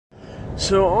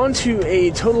So on to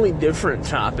a totally different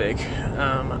topic.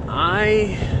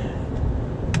 I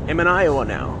am in Iowa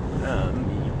now.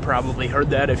 You probably heard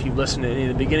that if you've listened to any of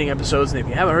the beginning episodes, and if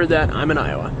you haven't heard that, I'm in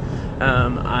Iowa.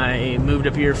 I moved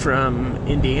up here from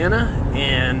Indiana,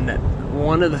 and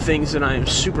one of the things that I am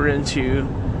super into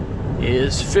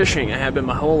is fishing. I have been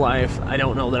my whole life. I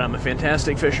don't know that I'm a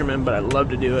fantastic fisherman, but I love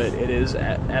to do it. It is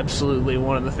absolutely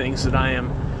one of the things that I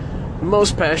am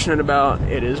most passionate about.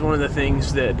 It is one of the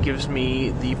things that gives me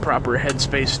the proper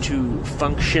headspace to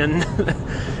function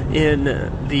in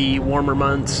the warmer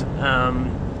months,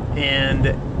 and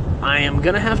I am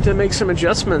going to have to make some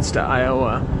adjustments to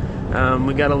Iowa.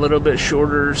 We got a little bit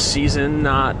shorter season,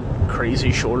 not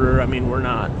crazy shorter. I mean, we're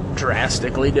not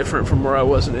drastically different from where I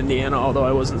was in Indiana, although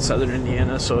I was in southern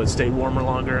Indiana, so it stayed warmer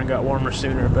longer and got warmer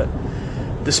sooner, but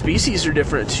the species are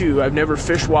different too. I've never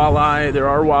fished walleye. There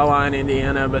are walleye in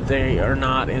Indiana, but they are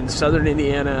not in southern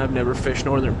Indiana. I've never fished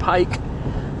northern pike.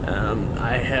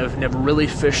 I have never really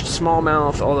fished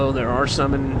smallmouth, although there are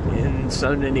some in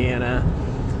southern Indiana.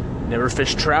 Never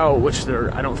fished trout, which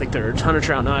I don't think there are a ton of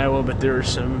trout in Iowa, but there are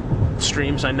some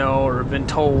streams I know or have been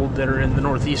told that are in the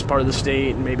northeast part of the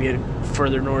state and maybe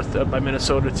further north up by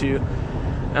Minnesota too.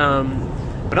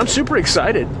 But I'm super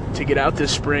excited to get out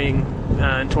this spring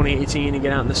in 2018 and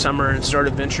get out in the summer and start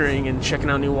adventuring and checking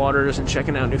out new waters and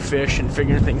checking out new fish and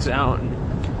figuring things out.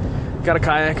 And got a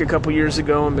kayak a couple years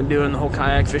ago and been doing the whole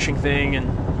kayak fishing thing. And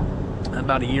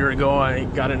about a year ago, I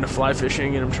got into fly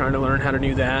fishing, and I'm trying to learn how to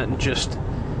do that and just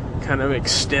kind of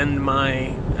extend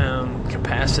my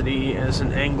capacity as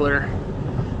an angler.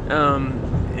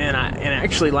 And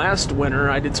actually last winter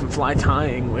I did some fly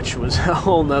tying, which was a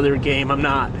whole nother game. I'm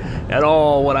not at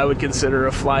all what I would consider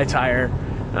a fly tyer,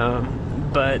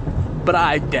 but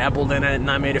I dabbled in it, and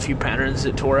I made a few patterns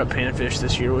that tore up panfish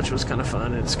this year, which was kind of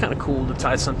fun. It's kind of cool to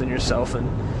tie something yourself and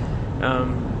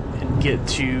get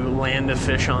to land a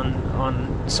fish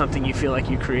on something you feel like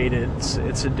you created.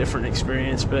 It's a different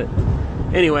experience, but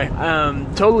anyway,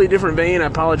 totally different vein. I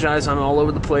apologize, I'm all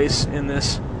over the place in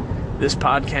this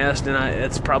podcast, and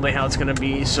it's probably how it's going to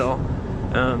be. So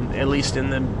at least in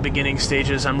the beginning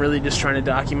stages, I'm really just trying to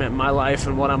document my life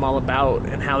and what I'm all about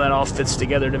and how that all fits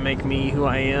together to make me who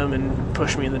I am and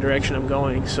push me in the direction I'm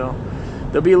going. So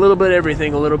there'll be a little bit of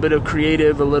everything, a little bit of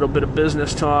creative, a little bit of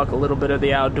business talk, a little bit of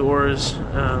the outdoors,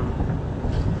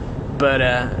 but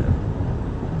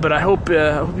I hope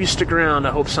you stick around.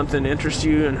 I hope something interests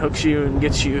you and hooks you and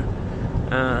gets you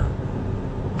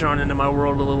drawn into my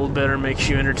world a little bit or makes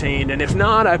you entertained. And if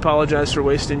not, I apologize for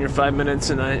wasting your 5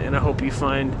 minutes, and I hope you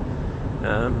find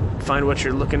what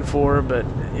you're looking for. But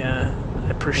I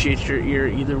appreciate your ear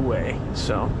either way.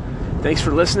 So thanks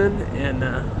for listening, and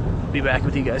I'll be back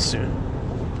with you guys soon.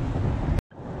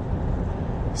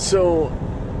 So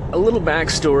a little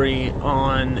backstory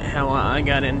on how I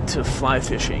got into fly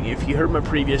fishing. If you heard my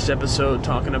previous episode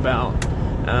talking about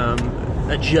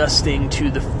adjusting to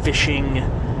the fishing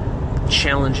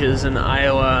challenges in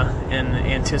Iowa and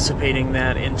anticipating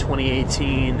that in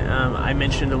 2018, I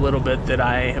mentioned a little bit that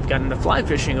I have gotten into fly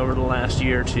fishing over the last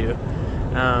year or two.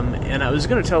 And I was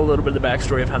going to tell a little bit of the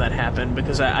backstory of how that happened,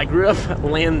 because I grew up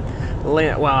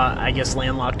well, I guess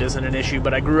landlocked isn't an issue,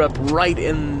 but I grew up right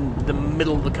in the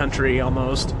middle of the country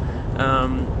almost,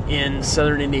 in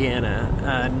southern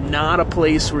Indiana. Not a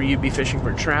place where you'd be fishing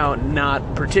for trout,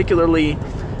 not particularly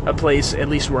a place, at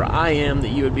least where I am, that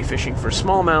you would be fishing for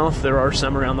smallmouth. There are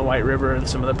some around the White River and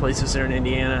some of the places there in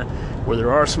Indiana where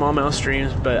there are smallmouth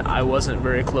streams, but I wasn't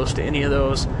very close to any of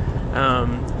those.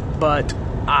 But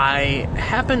I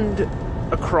happened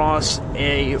across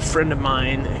a friend of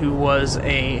mine who was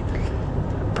a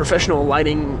professional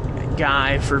lighting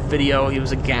guy for video. He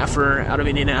was a gaffer out of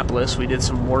Indianapolis. We did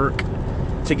some work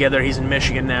together. He's in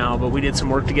Michigan now, but we did some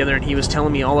work together, and he was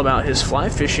telling me all about his fly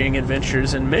fishing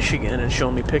adventures in Michigan and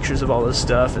showing me pictures of all this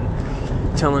stuff and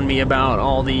telling me about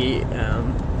all the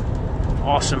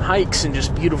awesome hikes and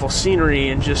just beautiful scenery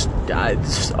and just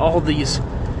all these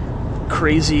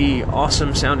crazy,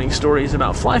 awesome sounding stories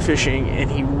about fly fishing, and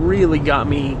he really got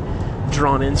me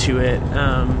drawn into it.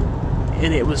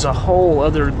 And it was a whole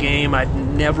other game. I'd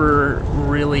never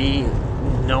really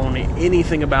known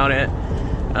anything about it.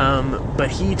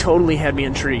 But he totally had me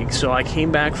intrigued. So I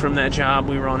came back from that job.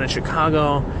 We were on in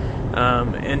Chicago,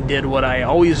 and did what I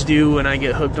always do when I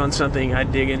get hooked on something. I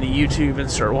dig into YouTube and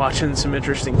start watching some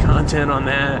interesting content on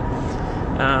that.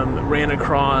 Ran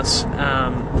across,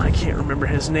 I can't remember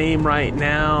his name right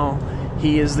now.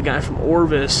 He is the guy from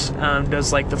Orvis,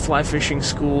 does like the fly fishing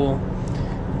school.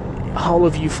 All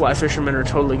of you fly fishermen are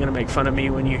totally going to make fun of me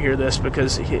when you hear this,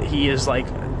 because he is like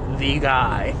the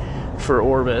guy for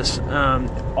Orbis.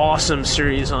 Awesome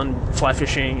series on fly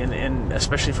fishing, and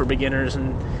especially for beginners,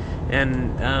 and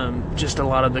just a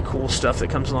lot of the cool stuff that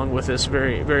comes along with this.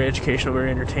 Very, very educational,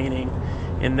 very entertaining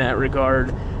in that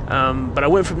regard. But I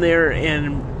went from there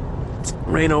and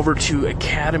ran over to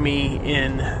Academy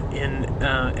in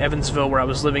Evansville, where I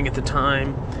was living at the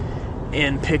time,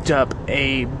 and picked up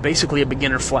basically a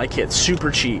beginner fly kit,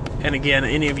 super cheap. And again,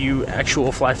 any of you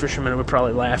actual fly fishermen would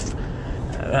probably laugh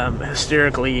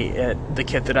hysterically at the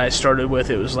kit that I started with.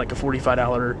 It was like a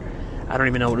 $45, I don't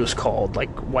even know what it was called, like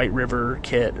White River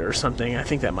kit or something. I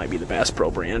think that might be the Bass Pro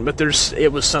brand, but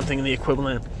it was something the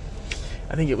equivalent.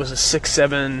 I think it was a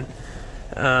 6-7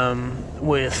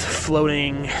 with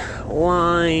floating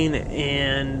line,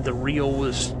 and the reel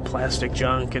was plastic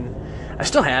junk, and I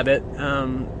still have it,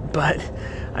 but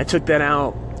I took that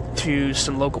out to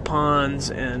some local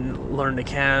ponds and learned to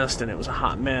cast, and it was a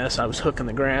hot mess. I was hooking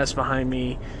the grass behind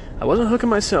me. I wasn't hooking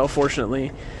myself,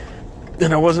 fortunately,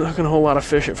 and I wasn't hooking a whole lot of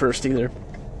fish at first either.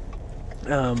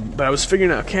 But I was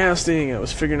figuring out casting, I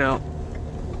was figuring out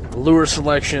lure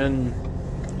selection,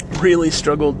 really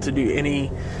struggled to do any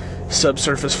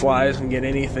subsurface flies and get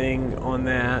anything on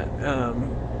that.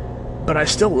 But I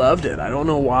still loved it. I don't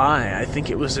know why. I think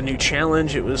it was a new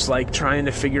challenge. It was like trying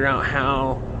to figure out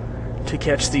how to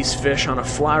catch these fish on a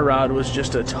fly rod was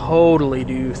just a totally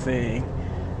new thing.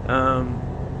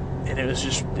 And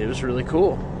it was really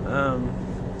cool.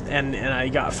 And I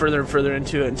got further and further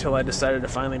into it until I decided to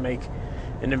finally make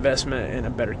an investment in a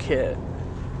better kit.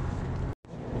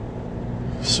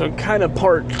 So kind of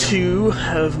part 2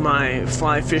 of my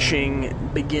fly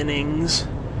fishing beginnings,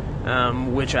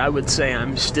 which I would say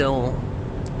I'm still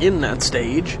in that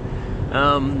stage,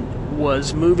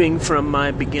 was moving from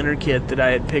my beginner kit that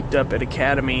I had picked up at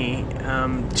Academy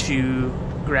to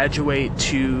graduate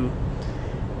to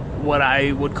what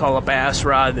I would call a bass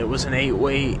rod that was an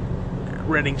 8-weight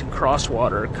Redington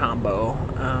Crosswater combo.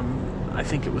 I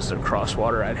think it was the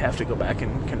Crosswater. I'd have to go back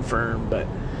and confirm, but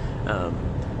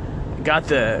got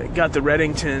the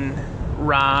Redington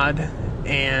rod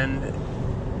and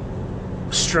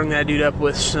strung that dude up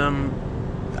with some,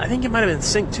 I think it might have been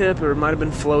sink tip or it might have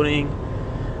been floating.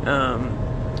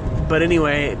 But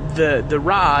anyway, the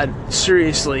rod,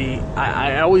 seriously,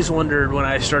 I always wondered when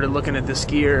I started looking at this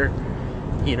gear,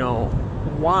 you know,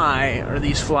 why are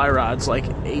these fly rods like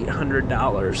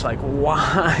 $800? Like,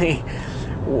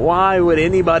 why would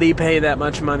anybody pay that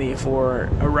much money for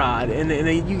a rod?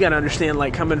 And you got to understand,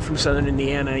 like, coming from southern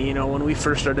Indiana, you know, when we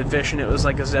first started fishing, it was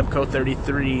like a Zebco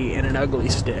 33 and an ugly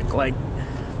stick. Like,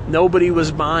 nobody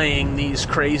was buying these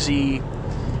crazy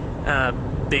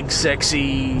big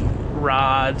sexy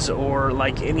rods, or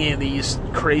like any of these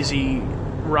crazy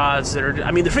rods that are,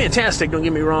 I mean, they're fantastic, don't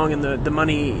get me wrong, and the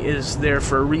money is there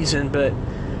for a reason, but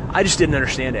I just didn't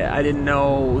understand it. I didn't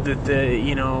know that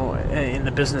in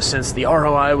the business sense, the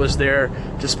ROI was there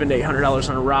to spend $800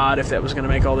 on a rod, if that was going to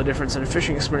make all the difference in a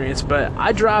fishing experience. But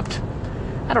I dropped,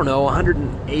 I don't know,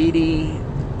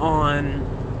 $180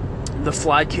 on the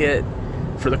fly kit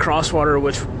for the Crosswater,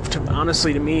 which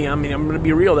honestly to me, I mean, I'm going to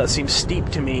be real, that seems steep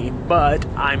to me, but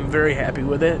I'm very happy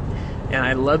with it, and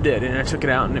I loved it, and I took it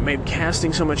out, and it made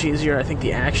casting so much easier. I think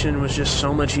the action was just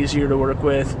so much easier to work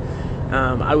with.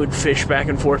 I would fish back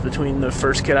and forth between the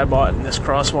first kit I bought and this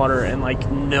Crosswater and like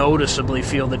noticeably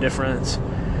feel the difference.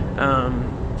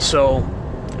 So,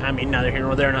 I mean, neither here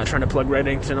nor there, not trying to plug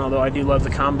Redington, although I do love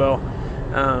the combo.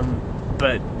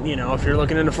 But, you know, if you're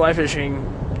looking into fly fishing,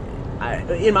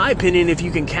 in my opinion, if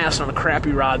you can cast on a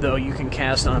crappy rod, though, you can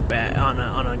cast on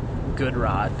a good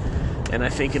rod, and I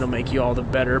think it'll make you all the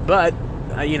better. But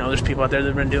you know, there's people out there that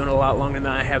have been doing it a lot longer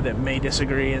than I have that may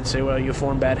disagree and say, well, you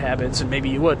form bad habits, and maybe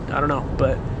you would. I don't know.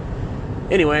 But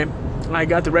anyway, I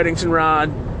got the Redington rod,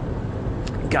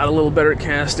 got a little better at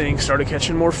casting, started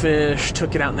catching more fish,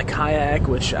 took it out in the kayak,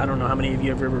 which I don't know how many of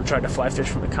you have ever tried to fly fish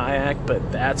from a kayak,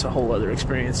 but that's a whole other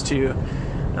experience too.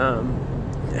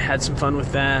 Had some fun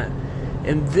with that.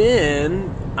 And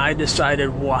then I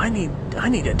decided, well, I need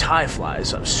to tie flies.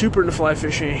 So I'm super into fly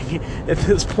fishing at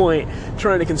this point,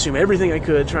 trying to consume everything I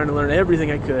could, trying to learn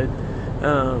everything I could.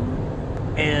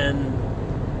 And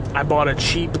I bought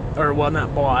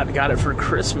got it for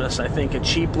Christmas, I think, a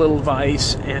cheap little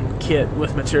vise and kit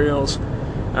with materials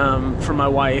for my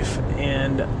wife,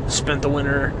 and spent the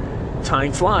winter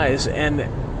tying flies. And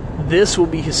this will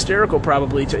be hysterical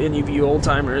probably to any of you old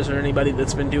timers or anybody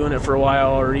that's been doing it for a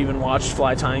while or even watched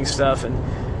fly tying stuff. And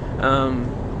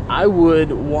I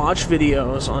would watch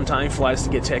videos on tying flies to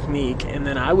get technique, and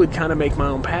then I would kind of make my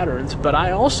own patterns. But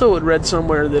I also had read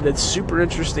somewhere that it's super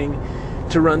interesting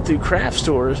to run through craft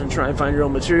stores and try and find your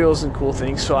own materials and cool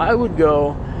things. So I would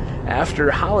go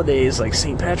after holidays like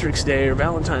St. Patrick's Day or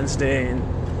Valentine's Day and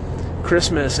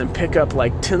Christmas and pick up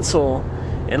like tinsel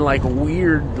and like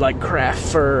weird like craft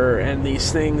fur and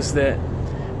these things that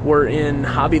were in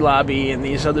Hobby Lobby and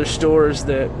these other stores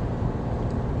that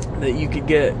you could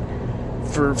get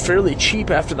for fairly cheap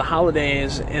after the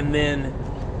holidays. And then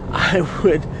I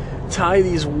would tie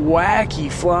these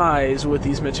wacky flies with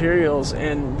these materials,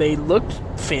 and they looked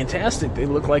fantastic. They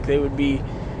looked like they would be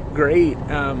great,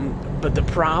 but the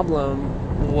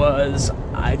problem was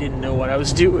I didn't know what I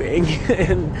was doing,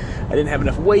 and I didn't have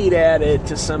enough weight added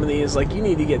to some of these. Like, you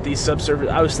need to get these subsurface.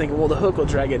 I was thinking, well, the hook will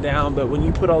drag it down, but when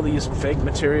you put all these fake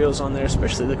materials on there,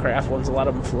 especially the craft ones, a lot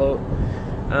of them float.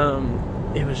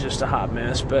 It was just a hot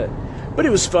mess, but it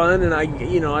was fun, and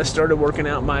I started working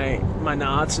out my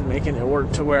knots and making it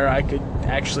work to where I could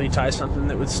actually tie something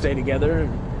that would stay together.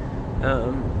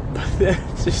 But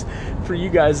just for you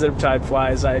guys that have tied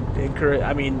flies, I'd encourage.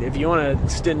 I mean, if you want to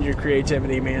extend your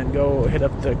creativity, man, go hit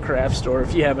up the craft store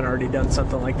if you haven't already done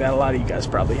something like that. A lot of you guys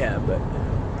probably have, but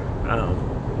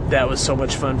that was so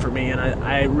much fun for me, and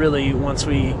I really, once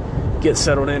we get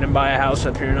settled in and buy a house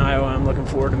up here in Iowa, I'm looking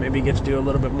forward to maybe get to do a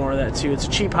little bit more of that too. It's a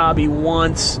cheap hobby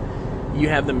once you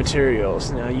have the materials.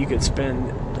 Now, you could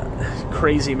spend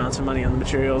crazy amounts of money on the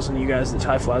materials, and you guys that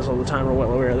tie flies all the time are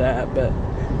well aware of that. But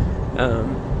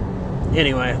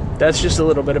anyway, that's just a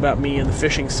little bit about me and the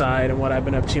fishing side and what I've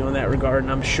been up to in that regard,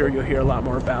 and I'm sure you'll hear a lot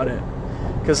more about it.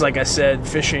 Because like I said,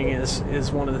 fishing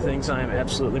is one of the things I am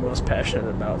absolutely most passionate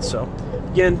about. So,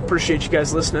 again, appreciate you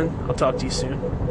guys listening. I'll talk to you soon.